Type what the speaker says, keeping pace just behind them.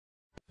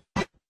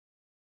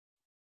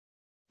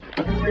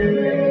Oh,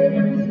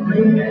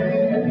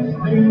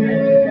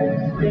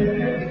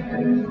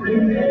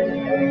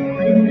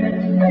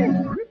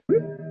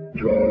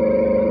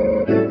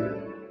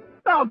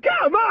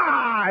 come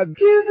on!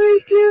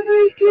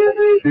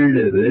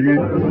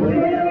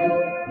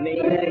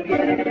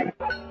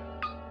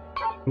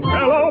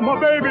 Hello, my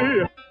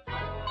baby!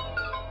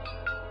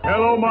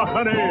 Hello, my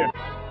honey!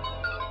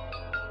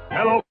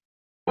 Hello,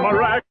 my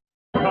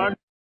ragtime!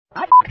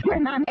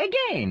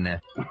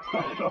 Again!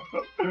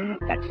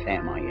 That's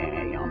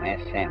Sam-I-am,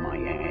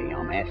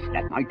 Sam-I-am,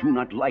 that I do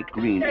not like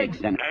green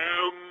eggs and...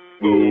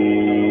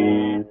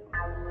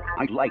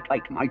 I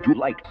do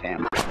like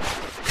Sam.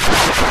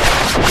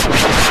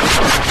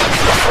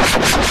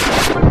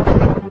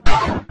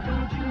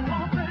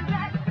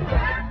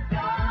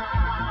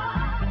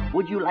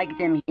 Would you like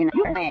them in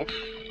your mess?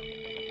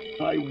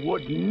 I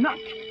would not.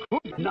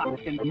 Could not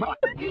in my...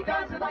 He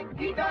doesn't like.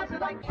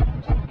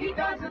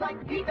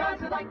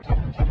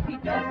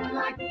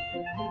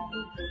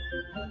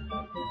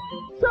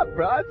 Sup,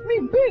 bro? It's me,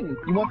 Bing.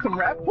 You want some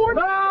rap porn?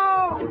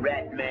 No!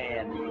 Rat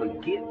man,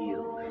 forgive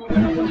you.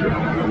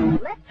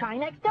 Let's try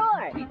next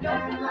door. He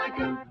doesn't like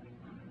him.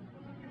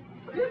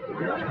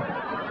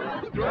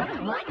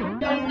 Doesn't like him.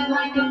 Doesn't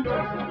like him.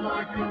 Doesn't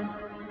like him.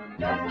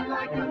 Doesn't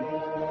like him.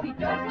 He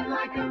doesn't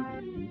like him.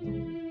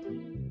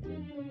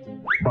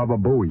 Baba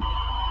Booey.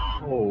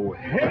 Oh,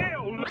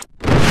 hell no!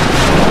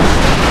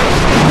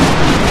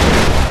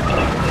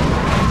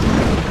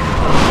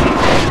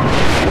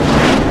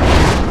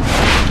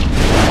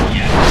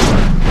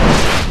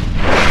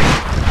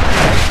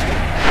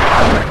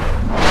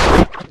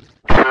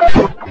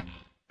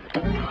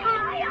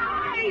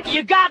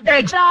 You got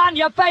eggs on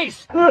your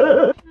face!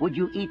 Would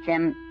you eat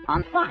them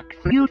on fox?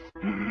 You...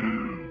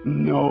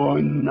 No,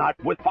 not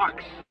with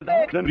fox.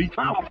 That's an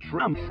eternal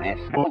shrimp.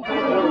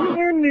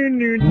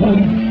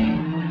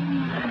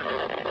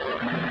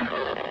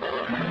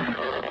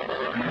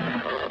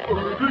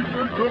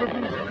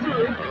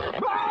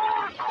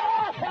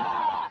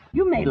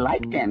 You may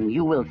like them,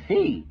 you will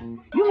see.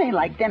 You may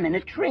like them in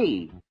a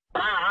tree.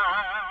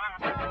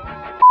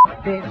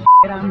 This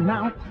a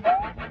mouse.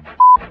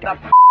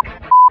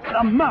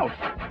 A mouse.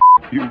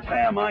 You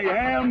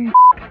Sam-I-am,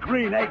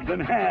 green eggs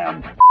and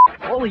ham.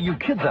 All of you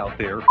kids out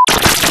there.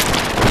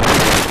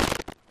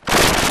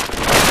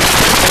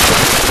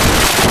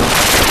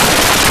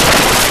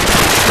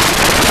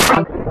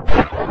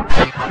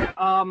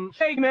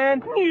 Hey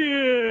man.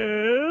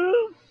 Yes.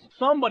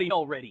 Somebody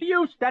already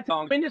used that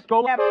song in this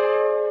go.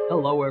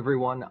 Hello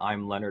everyone,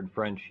 I'm Leonard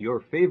French,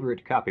 your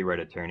favorite copyright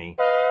attorney.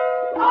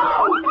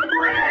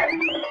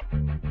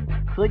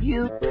 Could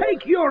you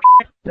Take your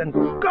and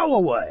go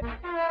away.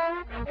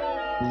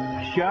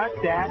 Shut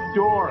that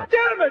door.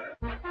 Damn it!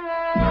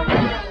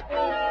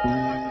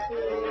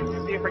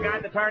 You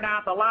forgot to turn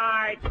out the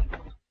lights.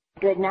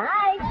 Good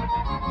night.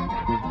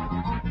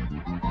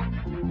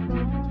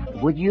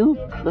 Would you?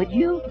 Could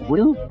you?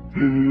 Will?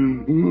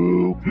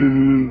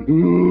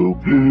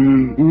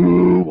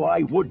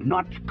 I would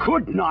not,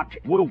 could not,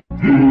 will.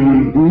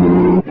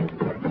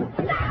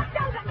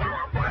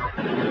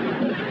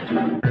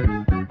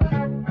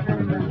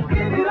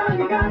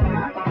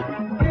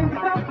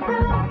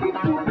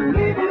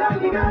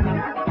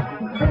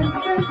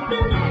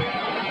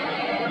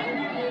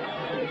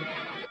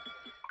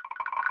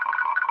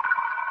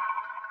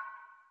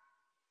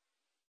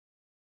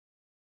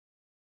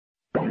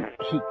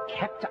 He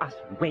kept us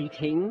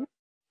waiting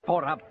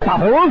for a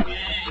Bubbles?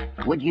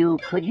 Would you,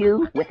 could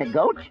you, with a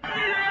goat?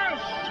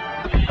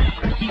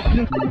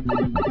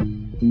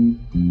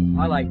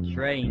 I like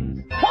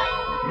trains.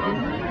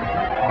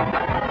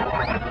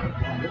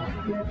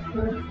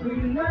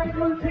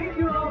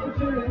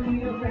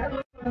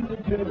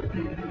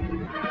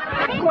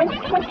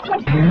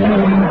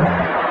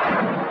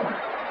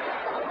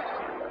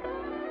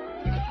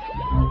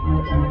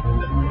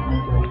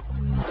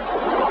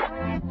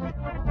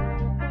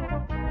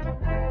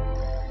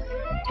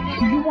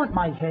 Do you want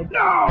my head?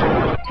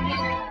 No!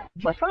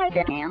 But try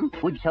that, Ham.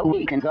 Would so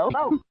we can go?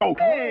 Oh,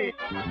 okay.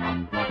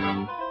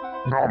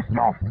 No.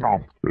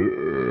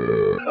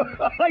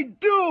 I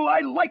do!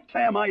 I like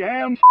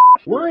Sam-I-am.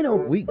 Why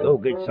don't we go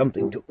get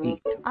something to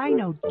eat? I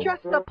know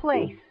just the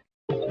place.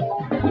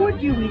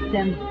 Would you eat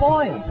them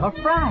boiled or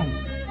fried?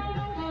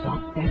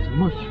 Soft as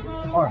mush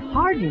or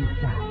hard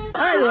inside?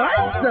 I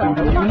like them.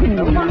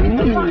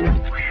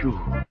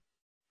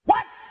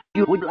 What?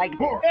 You would like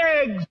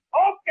Eggs.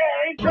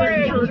 Okay.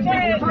 Gross,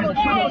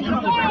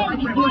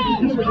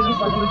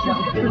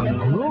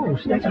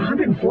 that's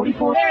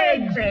 144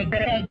 eggs.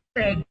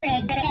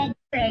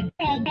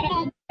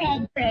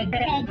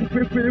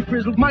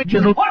 Frizzle, my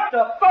chisel. What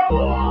the fuck?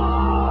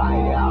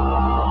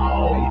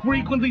 I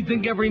frequently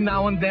think every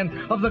now and then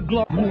of the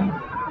glory.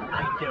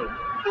 I don't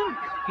think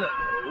so.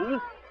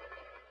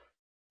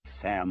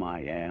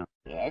 Sam-I-am.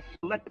 Yes.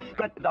 Let's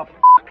get the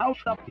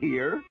house up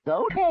here.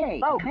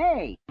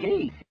 Okay,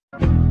 geez.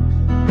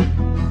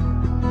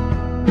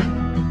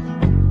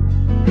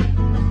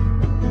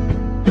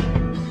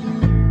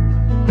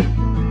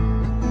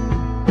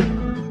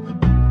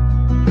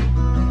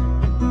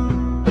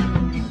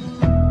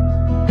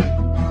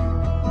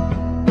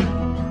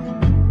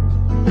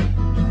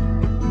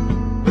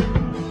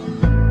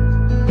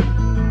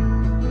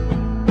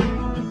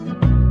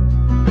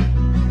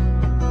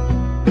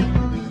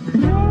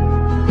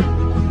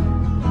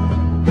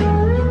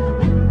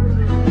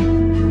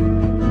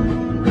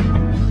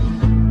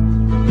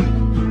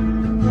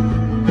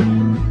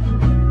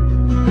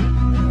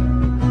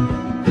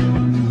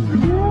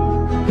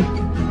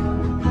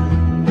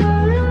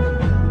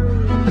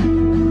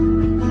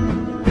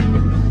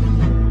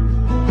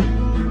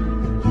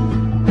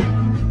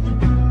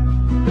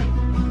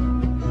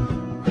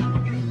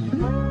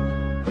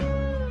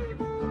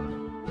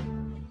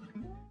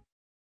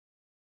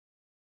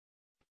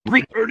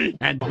 Ernie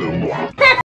and